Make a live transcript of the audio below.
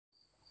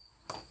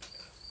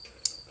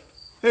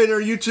Hey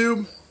there,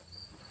 YouTube.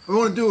 I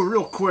want to do a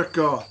real quick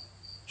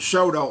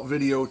shout out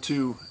video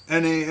to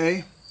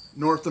NAA,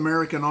 North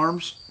American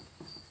Arms.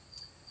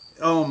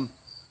 I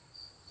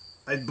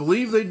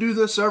believe they do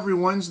this every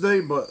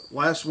Wednesday, but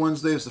last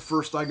Wednesday is the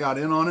first I got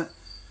in on it.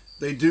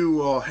 They do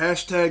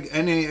hashtag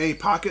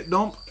NAA Pocket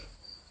Dump,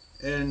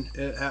 and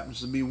it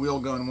happens to be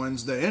Wheel Gun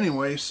Wednesday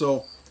anyway.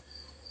 So,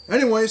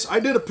 anyways, I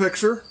did a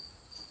picture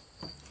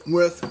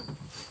with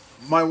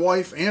my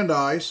wife and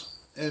I's,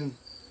 and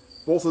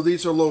both of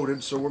these are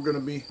loaded, so we're going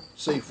to be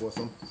safe with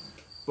them.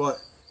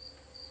 But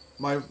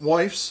my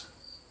wife's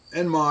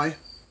and my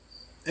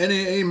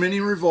NAA mini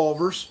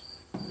revolvers,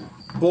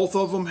 both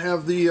of them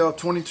have the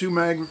 22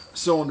 mag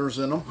cylinders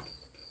in them.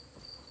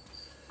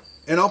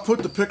 And I'll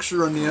put the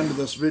picture on the end of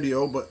this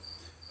video. But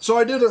so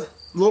I did a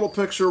little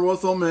picture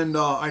with them, and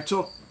I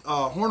took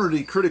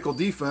Hornady Critical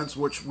Defense,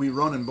 which we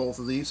run in both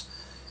of these,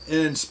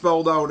 and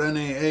spelled out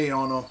NAA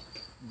on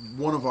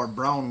one of our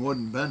brown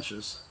wooden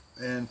benches.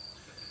 And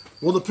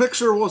well, the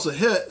picture was a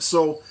hit,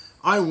 so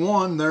I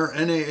won their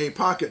NAA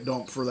Pocket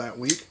Dump for that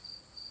week.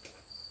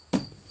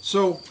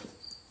 So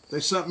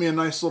they sent me a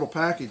nice little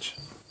package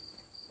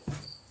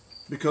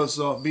because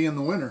being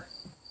the winner.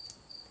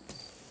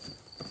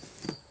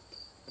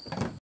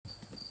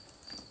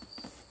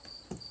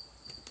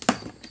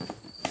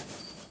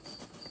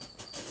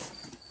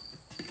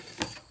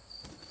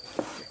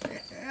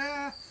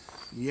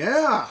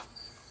 Yeah,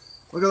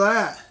 look at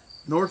that.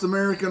 North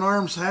American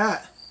Arms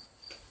hat.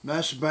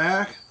 Mesh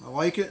back. I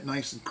like it.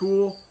 Nice and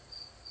cool.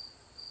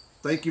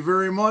 Thank you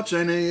very much,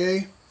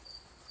 NAA.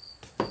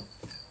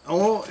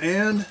 Oh,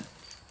 and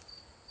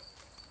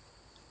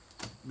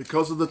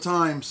because of the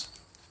times,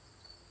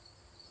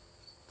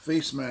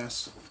 face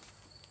masks.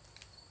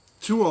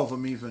 2 of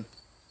them even.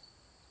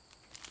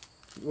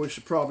 We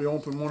should probably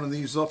open one of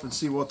these up and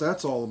see what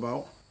that's all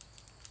about.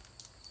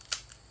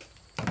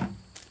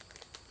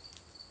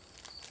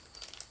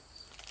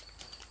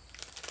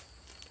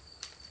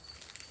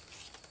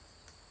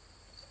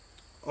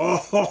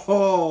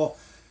 Oh,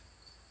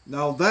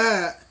 now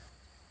that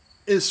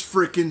is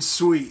freaking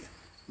sweet.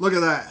 Look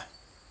at that.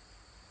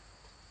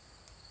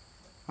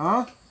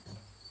 Huh?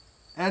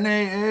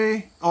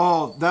 NAA?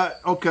 Oh, that,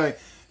 okay.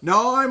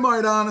 Now I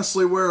might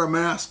honestly wear a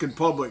mask in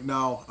public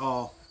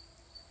now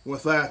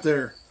with that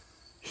there.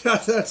 Yeah,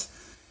 that's,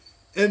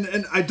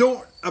 and I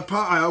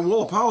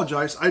will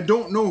apologize. I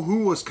don't know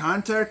who was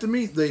contacting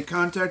me. They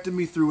contacted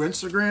me through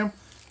Instagram.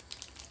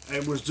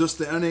 It was just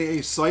the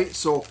NAA site,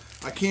 so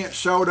I can't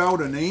shout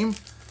out a name,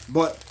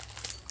 but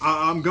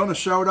I'm going to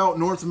shout out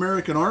North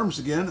American Arms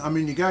again. I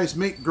mean, you guys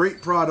make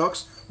great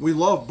products. We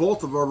love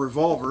both of our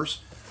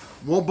revolvers.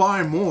 We'll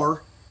buy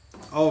more.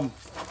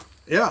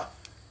 Yeah.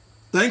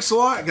 Thanks a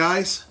lot,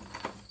 guys.